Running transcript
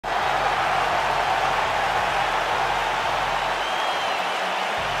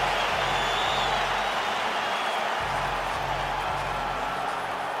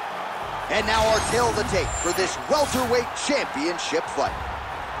And now our tail of the tape for this welterweight championship fight.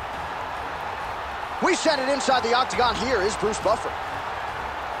 We send it inside the octagon. Here is Bruce Buffer.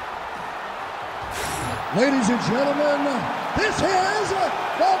 Ladies and gentlemen, this is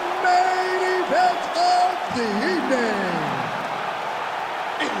the main event of the evening.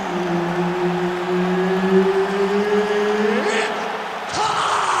 It's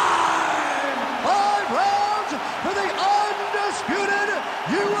time! 5 rounds for the undisputed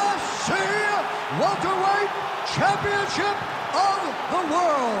UFC welterweight championship of the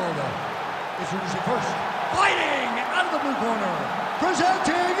world. Introducing first, fighting out of the blue corner,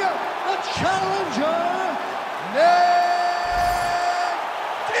 presenting the challenger, Diaz!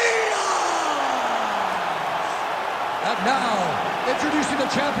 And now, introducing the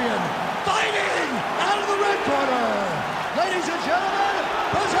champion, fighting out of the red corner. Ladies and gentlemen,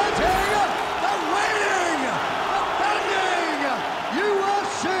 presenting the reigning, defending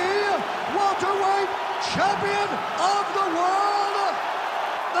UFC welterweight champion of the world,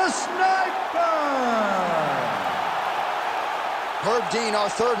 the Sniper! Herb Dean, our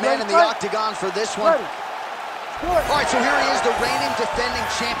third man in the octagon for this one. All right, so here he is, the reigning defending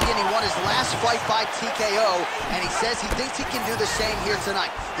champion. He won his last fight by TKO, and he says he thinks he can do the same here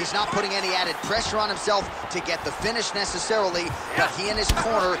tonight. He's not putting any added pressure on himself to get the finish necessarily, but he and his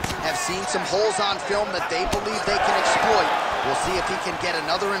corner have seen some holes on film that they believe they can exploit. We'll see if he can get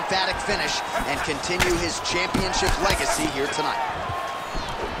another emphatic finish and continue his championship legacy here tonight.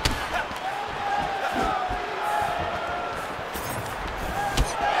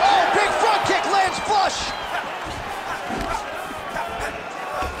 Flush!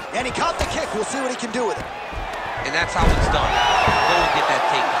 And he caught the kick. We'll see what he can do with it. And that's how it's done. Go and get that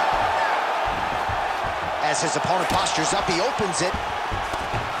takedown. As his opponent postures up, he opens it.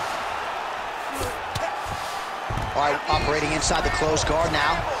 All right, operating inside the closed guard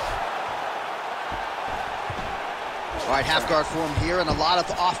now. All right, half guard for him here, and a lot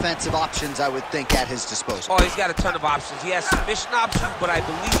of offensive options, I would think, at his disposal. Oh, he's got a ton of options. He has submission options, but I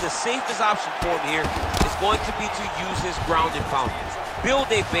believe the safest option for him here is going to be to use his ground and pound.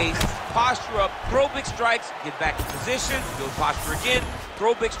 Build a base, posture up, throw big strikes, get back in position, build posture again,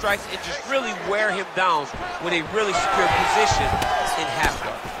 throw big strikes, and just really wear him down with a really secure position in half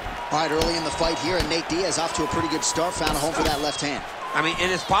guard. All right, early in the fight here, and Nate Diaz off to a pretty good start, found a home for that left hand. I mean, and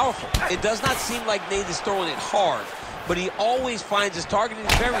it's powerful. It does not seem like Nate is throwing it hard, but he always finds his targeting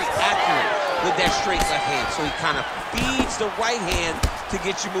very accurate with that straight left hand. So he kind of feeds the right hand to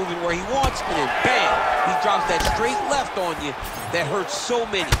get you moving where he wants, and then bam, he drops that straight left on you that hurts so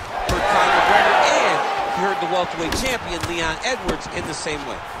many. Hurt Conor McGregor, and he hurt the welterweight champion, Leon Edwards, in the same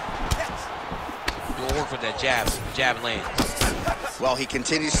way. Doing work with that jab. Jab lands. Well, he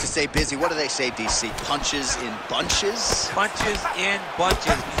continues to stay busy. What do they say, DC? Punches in bunches? Punches in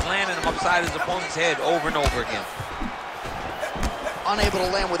bunches. He's landing them upside his opponent's head over and over again. Unable to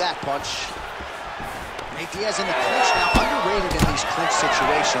land with that punch. Nate Diaz in the clinch now, underrated in these clinch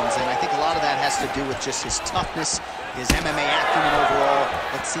situations, and I think a lot of that has to do with just his toughness, his MMA acumen overall.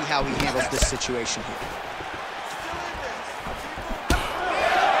 Let's see how he handles this situation here.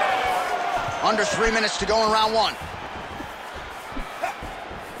 Under 3 minutes to go in round one.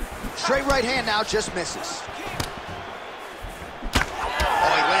 Straight right hand now, just misses.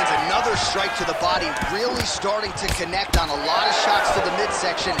 Oh, he lands another strike to the body, really starting to connect on a lot of shots to the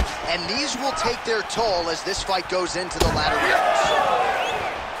midsection, and these will take their toll as this fight goes into the latter rounds.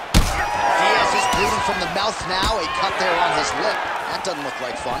 Diaz is bleeding from the mouth now, a cut there on his lip. That doesn't look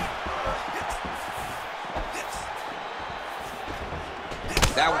like fun.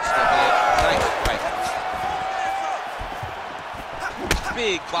 That one's still bad. Nice strike.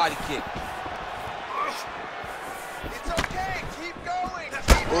 Big body kick. It's okay, keep going.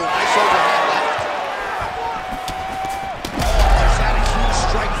 Oh, nice overhand left. Oh, he's had a huge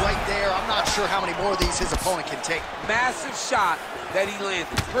strike right there. I'm not sure how many more of these his opponent can take. Massive shot that he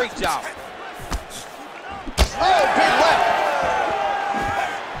landed. Great job. Oh, big left.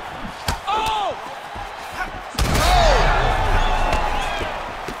 Oh!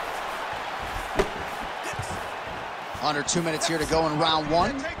 Under 2 minutes here to go in round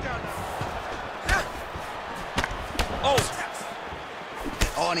one. Oh!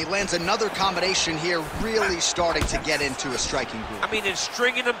 Oh, and he lands another combination here, really starting to get into a striking groove. I mean, and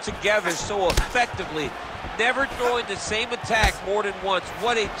stringing them together so effectively, never throwing the same attack more than once.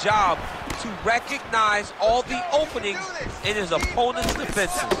 What a job to recognize all the openings in his opponent's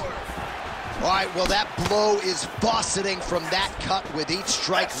defenses. All right, well, that blow is buffeting from that cut with each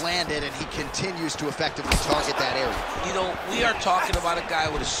strike landed, and he continues to effectively target that area. You know, we are talking about a guy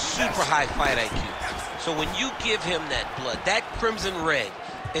with a super high fight IQ. So when you give him that blood, that crimson red,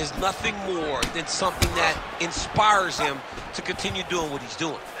 is nothing more than something that inspires him to continue doing what he's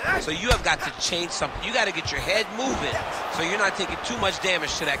doing. So you have got to change something. You got to get your head moving so you're not taking too much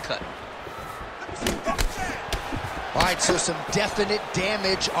damage to that cut. All right, so some definite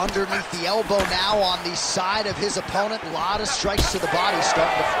damage underneath the elbow now on the side of his opponent. A lot of strikes to the body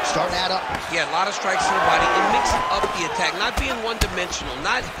starting to add up. Yeah, a lot of strikes to the body and mixing up the attack, not being one-dimensional,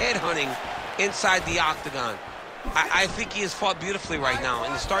 not head-hunting inside the octagon. I think he has fought beautifully right now,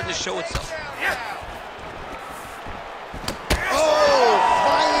 and it's starting to show itself. Oh,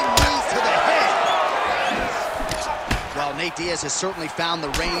 flying knee to the head. Well, Nate Diaz has certainly found the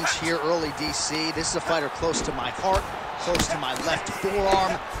range here early, DC. This is a fighter close to my heart, close to my left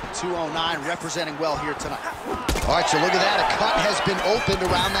forearm. 209 representing well here tonight. All right, so look at that. A cut has been opened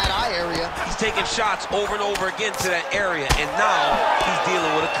around that eye area. He's taking shots over and over again to that area, and now he's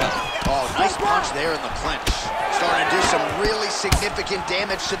dealing with a cut. Oh, nice punch there in the clinch. Starting to do some really significant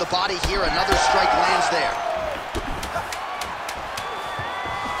damage to the body here. Another strike lands there.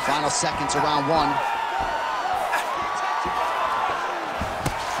 Final seconds of round one.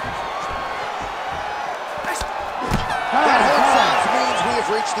 That horn sounds means we have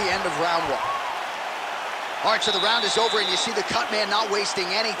reached the end of round one. All right, so the round is over, and you see the cut man not wasting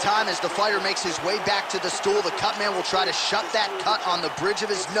any time as the fighter makes his way back to the stool. The cut man will try to shut that cut on the bridge of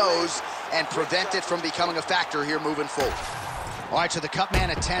his nose and prevent it from becoming a factor here moving forward. All right, so the cut man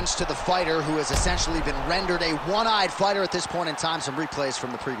attends to the fighter who has essentially been rendered a one-eyed fighter at this point in time. Some replays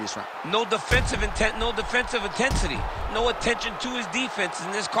from the previous round. No defensive intent, no defensive intensity, no attention to his defense,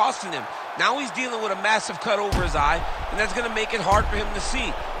 and this costing him. Now he's dealing with a massive cut over his eye, and that's going to make it hard for him to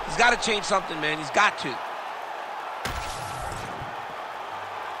see. He's got to change something, man. He's got to.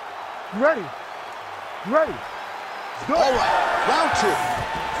 Ready. Ready. Go. All right, round two.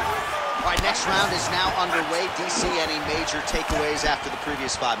 All right, next round is now underway. DC, any major takeaways after the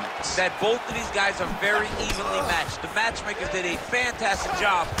previous 5 minutes? That both of these guys are very evenly matched. The matchmakers did a fantastic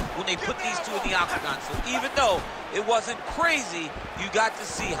job when they put these two in the octagon. So even though it wasn't crazy, you got to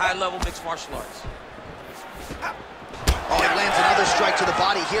see high-level mixed martial arts. Oh, he lands another strike to the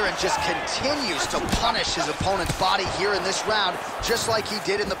body here and just continues to punish his opponent's body here in this round, just like he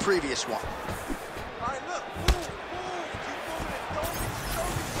did in the previous one. All right, look, move, keep moving,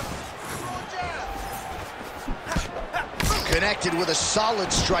 don't Connected with a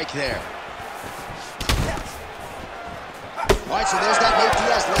solid strike there. All right, so there's that Nate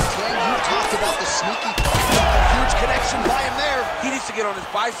Diaz left hand. You talked about the sneaky, huge connection by him there. He needs to get on his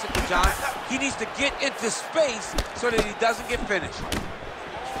bicycle, John. He needs to get into space so that he doesn't get finished.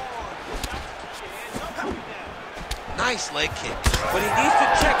 Nice leg kick. But he needs to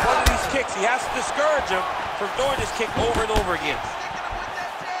check one of these kicks. He has to discourage him from throwing this kick over and over again.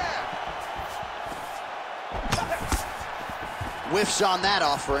 Whiffs on that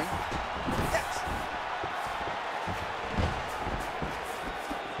offering.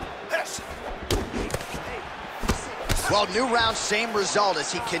 Well, new round, same result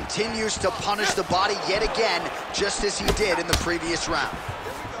as he continues to punish the body yet again, just as he did in the previous round.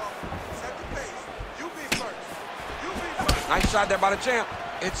 Nice shot there by the champ.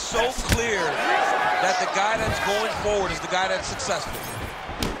 It's so clear that the guy that's going forward is the guy that's successful.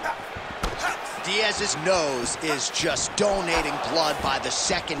 Diaz's nose is just donating blood by the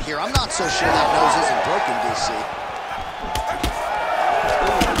second here. I'm not so sure that nose isn't broken, DC.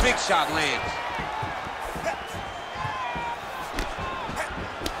 Ooh, big shot lands.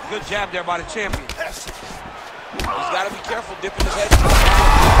 Good jab there by the champion. He's got to be careful dipping his head. He's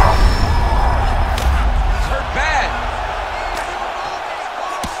hurt bad.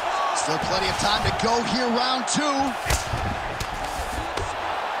 Still plenty of time to go here, round two.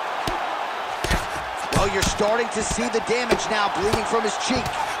 Well, you're starting to see the damage now, bleeding from his cheek.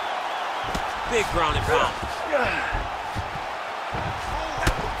 Big ground and pound.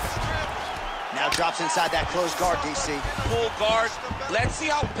 Now drops inside that closed guard, DC. Full guard. Let's see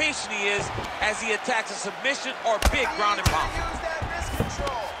how patient he is as he attacks a submission or big ground and pound.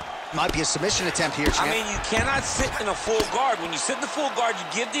 Might be a submission attempt here, champ. I mean, you cannot sit in a full guard. When you sit in the full guard, you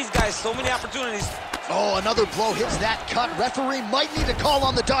give these guys so many opportunities. Oh, another blow hits that cut. Referee might need to call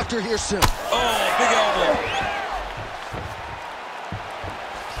on the doctor here soon. Oh, big elbow.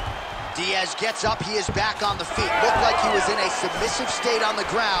 Diaz gets up, he is back on the feet. Looked like he was in a submissive state on the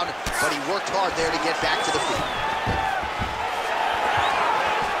ground, but he worked hard there to get back to the feet.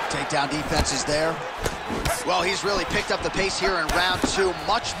 Takedown defense is there. Well, he's really picked up the pace here in round two.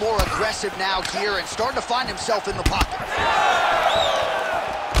 Much more aggressive now here and starting to find himself in the pocket.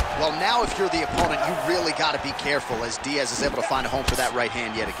 Well, now if you're the opponent, you really got to be careful as Diaz is able to find a home for that right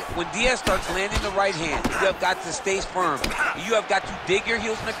hand yet again. When Diaz starts landing the right hand, you have got to stay firm. You have got to dig your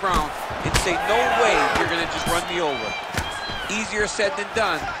heels in the ground and say, no way you're going to just run me over. Easier said than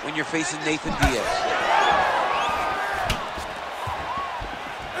done when you're facing Nathan Diaz.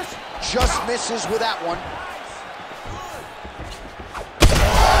 Just misses with that one.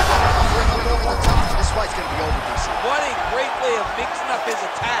 This fight's going to be over, DC. What a great way of mixing up his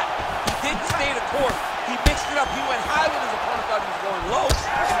attack. He didn't stay the course. He mixed it up. He went high when his opponent thought he was going low,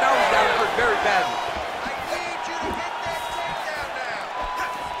 and now he's got hurt very badly. I need you to hit that takedown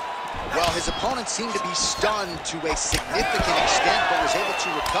now. Well, his opponent seemed to be stunned to a significant extent, but was able to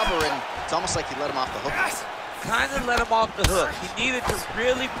recover, and it's almost like he let him off the hook. Kind of let him off the hook. He needed to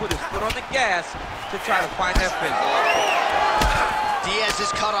really put his foot on the gas to try to find that finish. Diaz's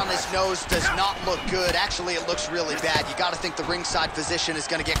cut on his nose does not look good. Actually, it looks really bad. You got to think the ringside physician is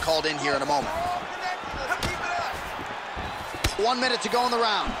going to get called in here in a moment. 1 minute to go in the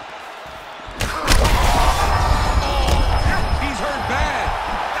round. He's hurt bad.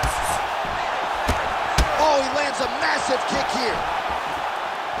 Oh, he lands a massive kick here.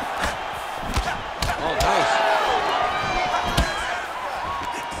 Oh, nice.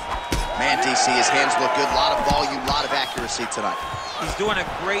 Man, DC, his hands look good. A lot of volume, a lot of accuracy tonight. He's doing a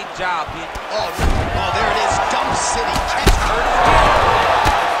great job. Oh, there it is. Dump City. Catch hurt again.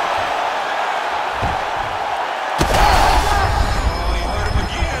 Oh, he hurt him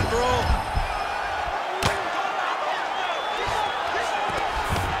again, bro.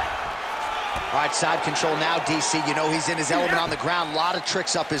 All right, side control now, DC. You know he's in his element on the ground. A lot of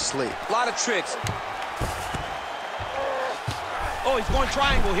tricks up his sleeve. A lot of tricks. Oh, he's going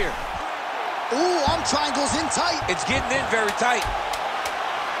triangle here. Ooh, arm triangle's in tight. It's getting in very tight.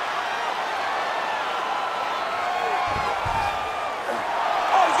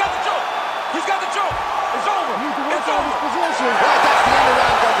 Oh, he's got the choke. He's got the choke. It's over. It's over. Right, that's the end of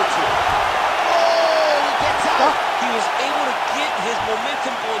round number 2. Oh, he gets out. He was able to get his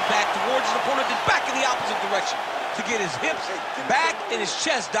momentum going back towards his opponent, then back in the opposite direction to get his hips back and his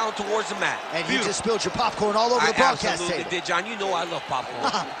chest down towards the mat. And you just spilled your popcorn all over the broadcast absolutely table. did, John. You know I love popcorn.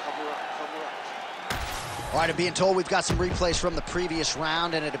 All right, I'm being told we've got some replays from the previous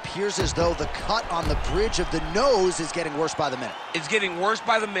round, and it appears as though the cut on the bridge of the nose is getting worse by the minute. It's getting worse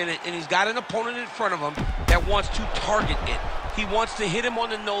by the minute, and he's got an opponent in front of him that wants to target it. He wants to hit him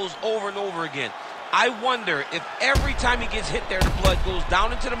on the nose over and over again. I wonder if every time he gets hit there, the blood goes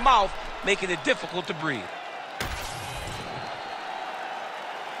down into the mouth, making it difficult to breathe.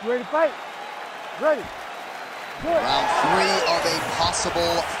 You ready to fight? Ready. Good. Round 3 of a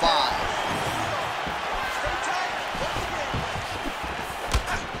possible 5.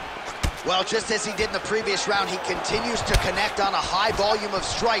 Well, just as he did in the previous round, he continues to connect on a high volume of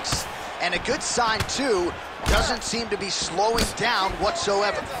strikes. And a good sign, too, doesn't seem to be slowing down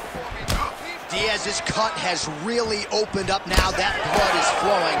whatsoever. Diaz's cut has really opened up now. That blood is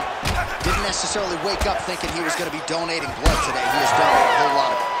flowing. Didn't necessarily wake up thinking he was going to be donating blood today. He has donated a whole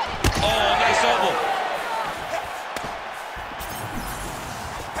lot of it. Oh, nice elbow.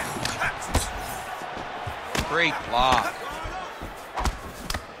 Great block.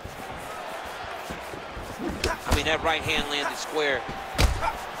 I mean, that right hand landed square.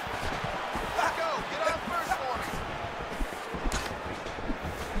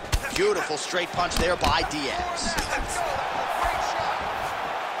 Beautiful straight punch there by Diaz.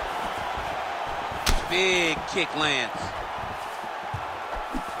 Big kick lands.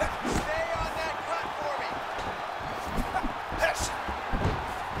 Stay on that cut for me.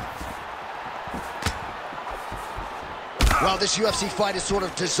 Well, this UFC fight is sort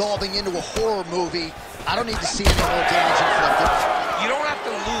of dissolving into a horror movie. I don't need to see any more damage inflicted. You don't have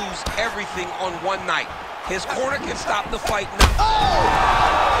to lose everything on one night. His corner can stop the fight now. Oh!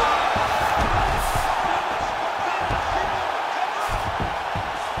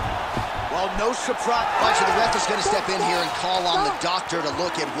 Well, no surprise. So the ref is going to step in here and call on the doctor to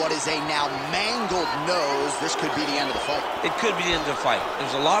look at what is a now mangled nose. This could be the end of the fight. It could be the end of the fight.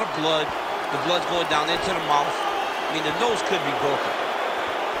 There's a lot of blood. The blood's going down into the mouth. I mean, the nose could be broken.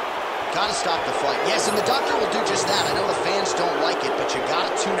 Gotta stop the fight. Yes, and the doctor will do just that. I know the fans don't like it, but you gotta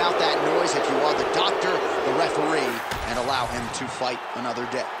tune out that noise if you are the doctor, the referee, and allow him to fight another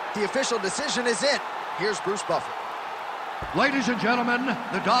day. The official decision is in. Here's Bruce Buffer. Ladies and gentlemen,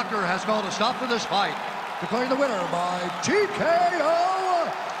 the doctor has called a stop to this fight, declaring the winner by TKO